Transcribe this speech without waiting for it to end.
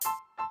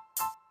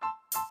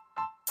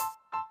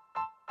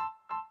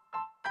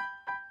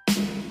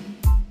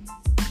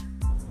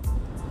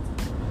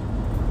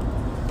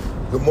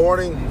Good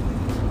morning,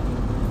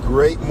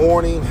 great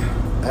morning,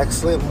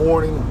 excellent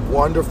morning,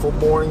 wonderful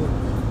morning,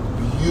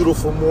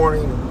 beautiful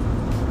morning,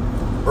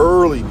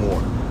 early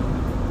morning.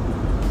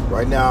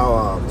 Right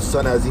now, the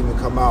sun hasn't even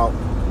come out,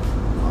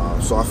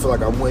 so I feel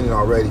like I'm winning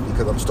already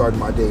because I'm starting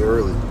my day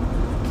early.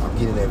 I'm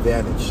getting an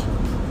advantage.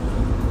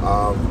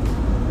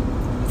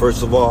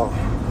 First of all,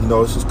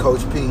 this is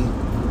Coach P,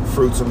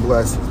 Fruits and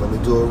Blessings. Let me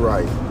do it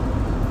right.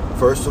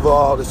 First of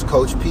all, this is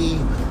Coach P,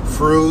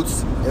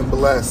 Fruits and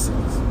Blessings.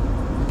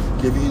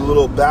 Give you a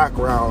little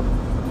background.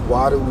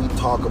 What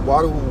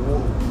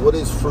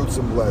is fruits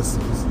and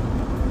blessings?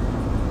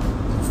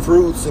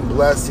 Fruits and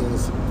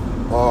blessings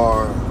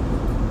are,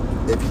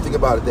 if you think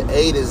about it, the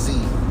A to Z.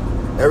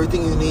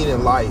 Everything you need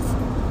in life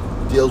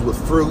deals with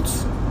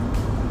fruits,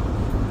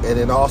 and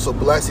then also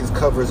blessings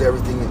covers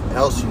everything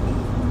else you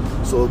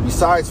need. So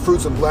besides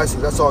fruits and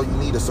blessings, that's all you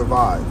need to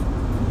survive.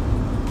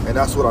 And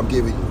that's what I'm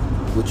giving you,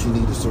 what you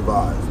need to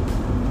survive.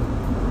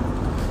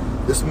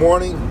 This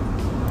morning,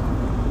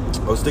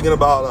 I was thinking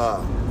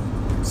about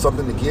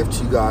something to give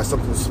to you guys,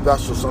 something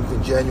special,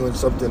 something genuine,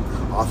 something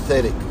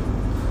authentic,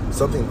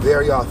 something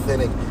very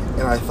authentic.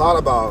 And I thought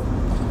about,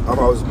 I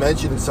was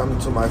mentioning something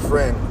to my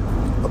friend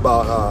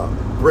about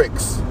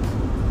bricks.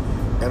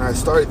 And I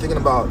started thinking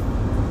about,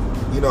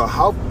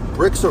 how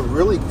bricks are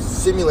really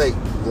simulate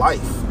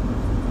life.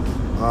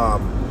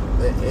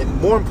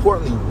 And more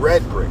importantly,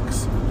 red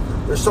bricks.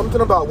 There's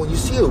something about when you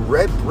see a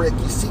red brick,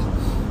 you see,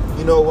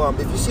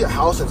 if you see a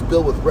house that's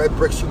built with red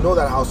bricks, you know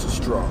that house is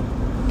strong.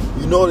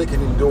 You know they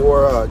can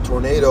endure a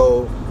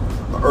tornado,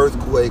 an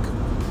earthquake,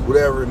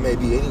 whatever it may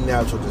be, any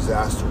natural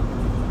disaster.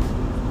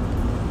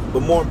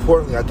 But more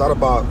importantly, I thought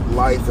about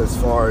life as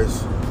far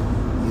as,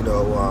 the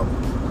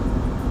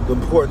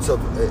importance of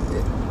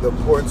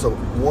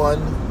one.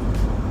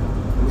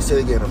 Let me say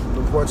it again: the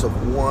importance of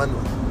one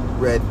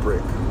red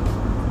brick.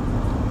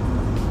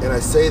 And I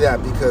say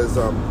that because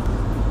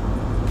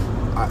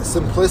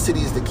simplicity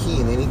is the key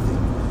in anything.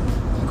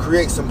 You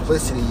create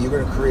simplicity, you're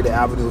going to create an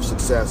avenue of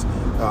success.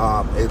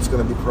 It's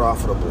going to be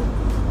profitable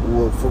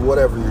for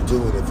whatever you're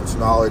doing. If it's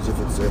knowledge, if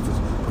it's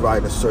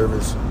providing a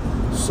service.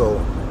 So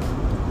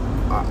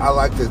I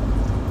like to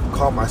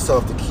call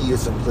myself the key of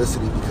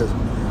simplicity because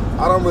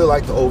I don't really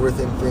like to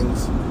overthink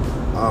things,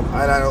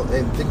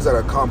 and things that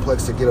are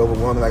complex to get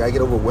overwhelming. Like I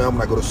get overwhelmed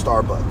when I go to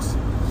Starbucks.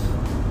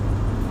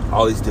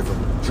 All these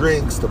different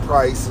drinks, the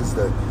prices,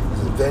 the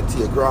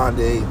Venti,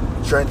 Grande,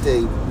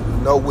 Trente,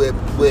 no whip,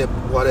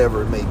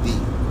 whatever it may be.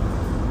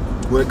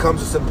 When it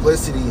comes to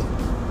simplicity,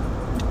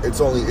 it's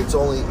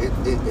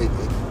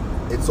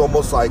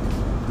almost like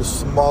the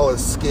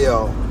smallest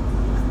scale.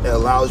 It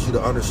allows you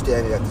to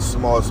understand it at the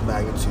smallest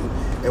magnitude.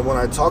 And when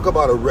I talk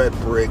about a red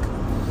brick,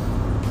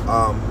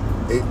 a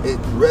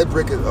red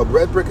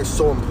brick is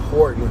so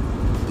important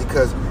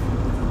because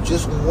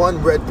just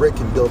one red brick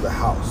can build a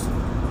house.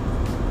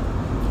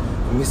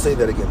 Let me say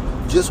that again.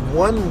 Just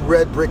one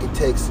red brick it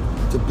takes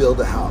to build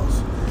a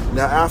house.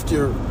 Now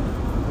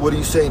what are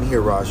you saying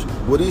here, Raj?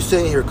 What are you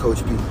saying here,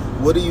 Coach P?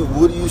 What are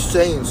you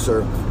saying,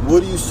 sir?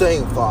 What are you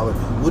saying, Father?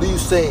 What are you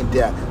saying,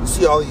 Dad? You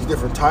see all these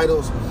different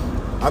titles?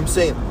 I'm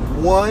saying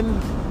one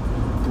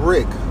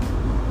brick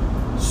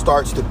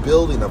starts the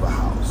building of a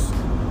house.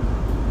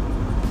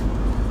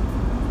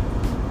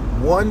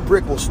 One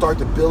brick will start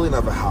the building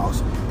of a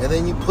house, and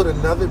then you put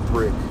another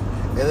brick,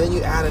 and then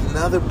you add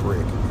another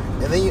brick,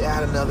 and then you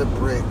add another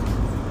brick,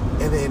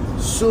 and then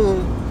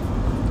soon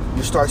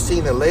you start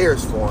seeing the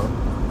layers form.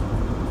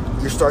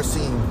 You start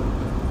seeing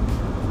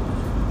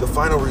the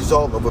final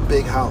result of a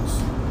big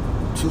house,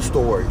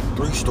 2-story,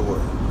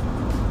 3-story,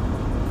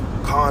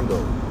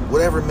 condo,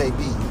 whatever it may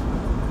be.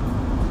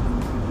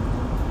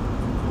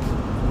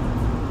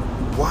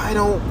 Why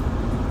don't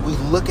we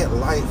look at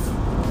life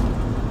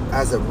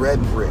as a red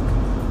brick,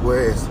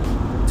 whereas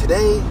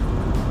today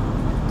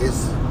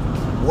is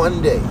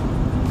one day.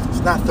 It's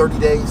not 30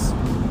 days.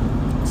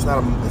 It's not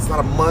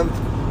a month.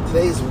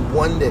 Today's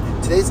one day.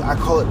 I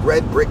call it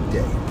red brick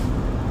day.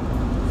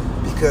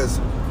 Because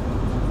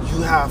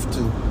you have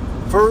to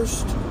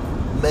first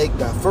make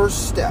that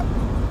first step.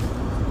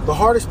 The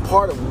hardest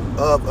part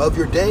of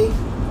your day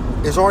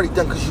is already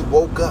done because you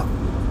woke up.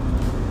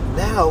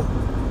 Now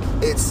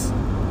it's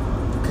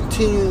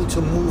continuing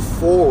to move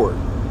forward,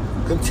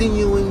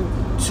 continuing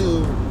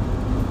to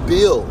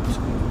build,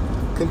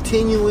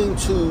 continuing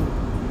to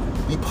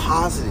be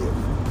positive.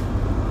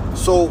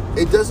 So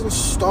it doesn't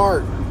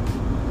start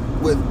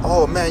with,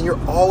 oh man, you're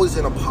always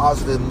in a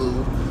positive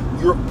mood.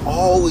 You're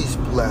always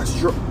blessed.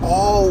 You're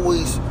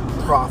always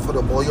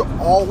profitable. You're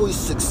always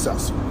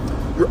successful.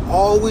 You're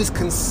always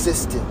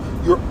consistent.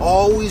 You're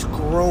always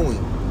growing.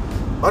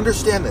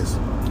 Understand this.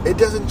 It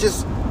doesn't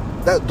just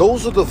that.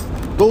 Those are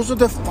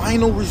the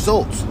final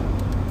results.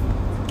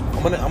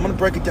 I'm gonna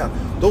break it down.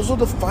 Those are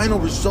the final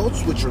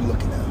results which you're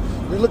looking at.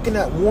 You're looking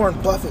at Warren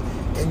Buffett,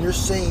 and you're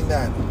saying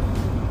that,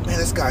 man,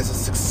 this guy's a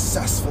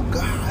successful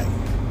guy.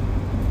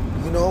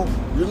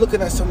 You're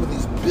looking at some of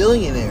these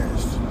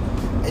billionaires,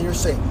 and you're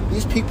saying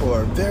these people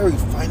are very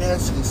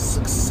financially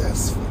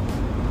successful.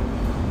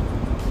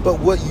 But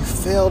what you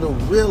fail to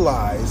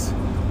realize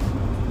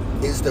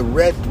is the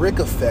red brick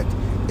effect,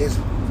 is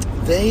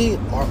they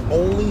are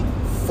only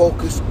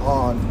focused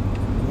on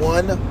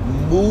one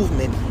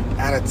movement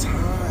at a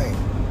time.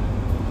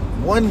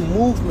 One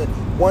movement,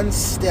 one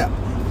step.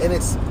 And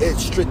it's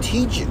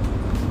strategic.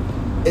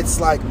 It's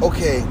like,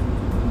 okay,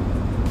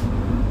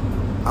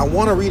 I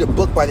want to read a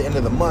book by the end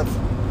of the month.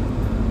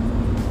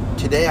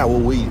 Today I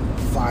will read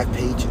 5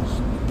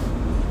 pages.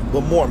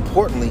 But more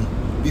importantly,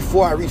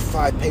 before I read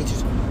 5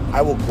 pages,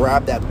 I will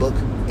grab that book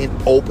and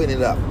open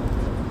it up.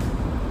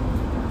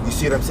 You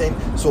see what I'm saying?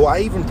 So I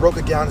even broke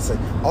it down and said,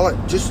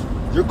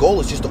 your goal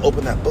is just to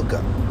open that book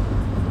up.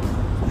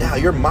 Now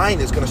your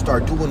mind is going to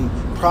start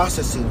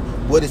processing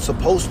what it's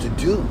supposed to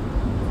do.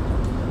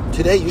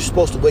 Today you're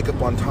supposed to wake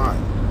up on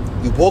time.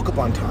 You woke up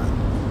on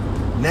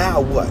time.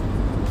 Now what?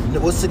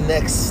 What's the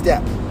next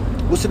step?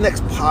 What's the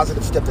next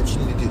positive step that you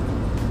need to do?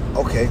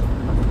 Okay,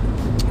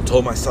 I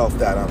told myself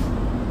that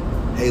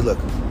hey, look,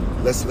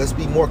 let's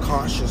be more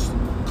conscious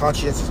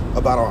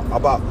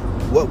about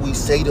what we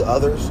say to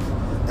others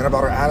and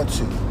about our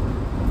attitude.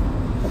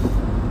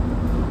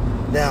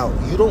 Now,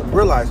 you don't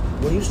realize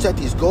when you set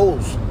these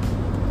goals,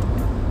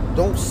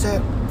 don't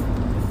set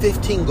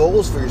 15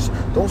 goals for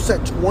yourself. Don't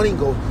set 20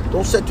 goals.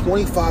 Don't set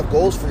 25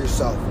 goals for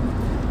yourself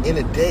in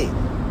a day.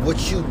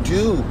 What you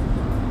do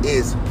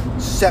is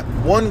set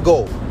one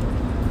goal.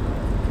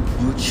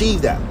 You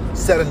achieve that.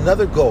 Set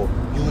another goal.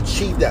 You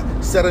achieve that.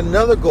 Set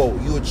another goal.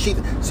 You achieve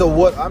it. So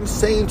what I'm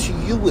saying to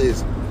you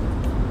is,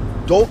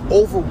 don't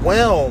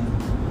overwhelm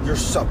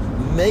yourself.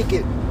 Make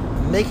it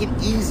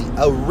easy.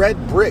 A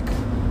red brick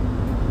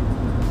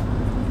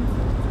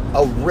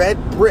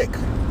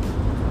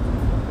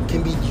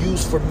can be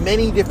used for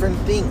many different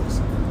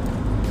things.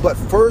 But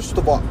first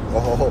of all,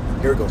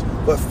 here it goes.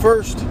 But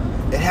first,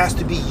 it has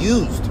to be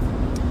used.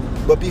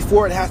 But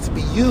before it has to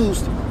be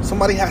used,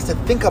 somebody has to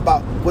think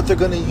about what they're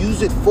going to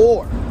use it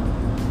for.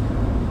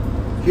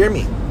 Hear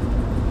me?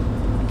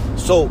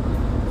 So,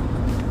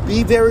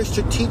 be very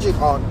strategic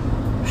on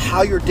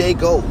how your day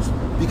goes,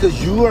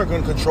 because you are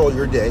going to control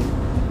your day.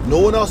 No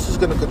one else is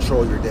going to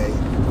control your day.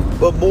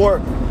 But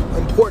more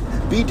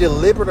important, be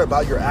deliberate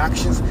about your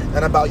actions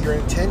and about your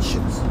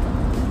intentions.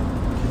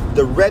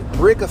 The red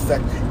brick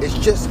effect is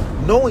just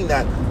knowing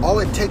that all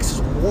it takes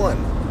is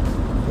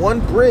one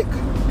brick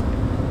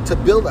to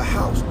build a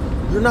house.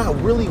 You're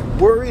not really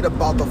worried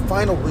about the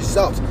final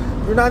results.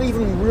 You're not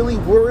even really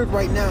worried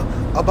right now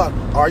about,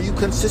 are you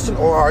consistent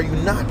or are you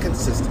not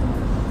consistent?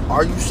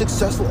 Are you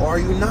successful or are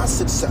you not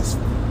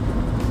successful?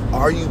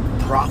 Are you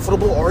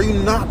profitable or are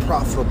you not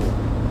profitable?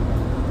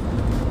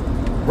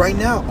 Right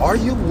now, are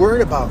you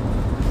worried about?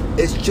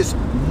 It's just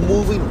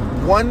moving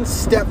one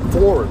step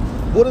forward.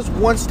 What does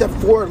one step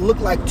forward look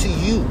like to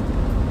you?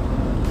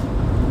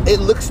 It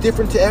looks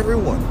different to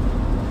everyone.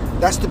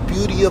 That's the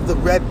beauty of the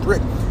red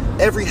brick.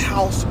 Every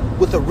house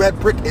with a red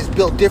brick is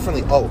built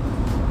differently.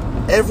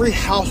 Every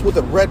house with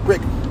a red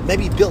brick may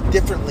be built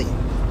differently.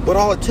 But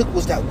all it took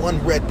was that one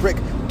red brick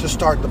to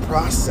start the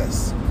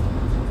process.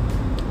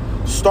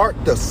 Start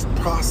this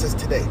process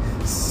today.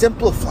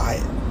 Simplify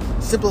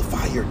it.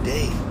 Simplify your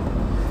day.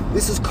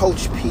 This is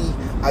Coach P.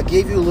 I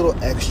gave you a little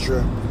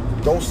extra.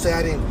 Don't say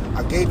I didn't.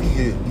 I gave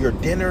you your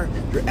dinner,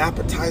 your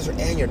appetizer,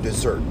 and your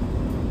dessert.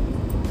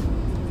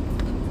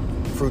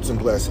 Fruits and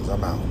blessings.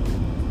 I'm out.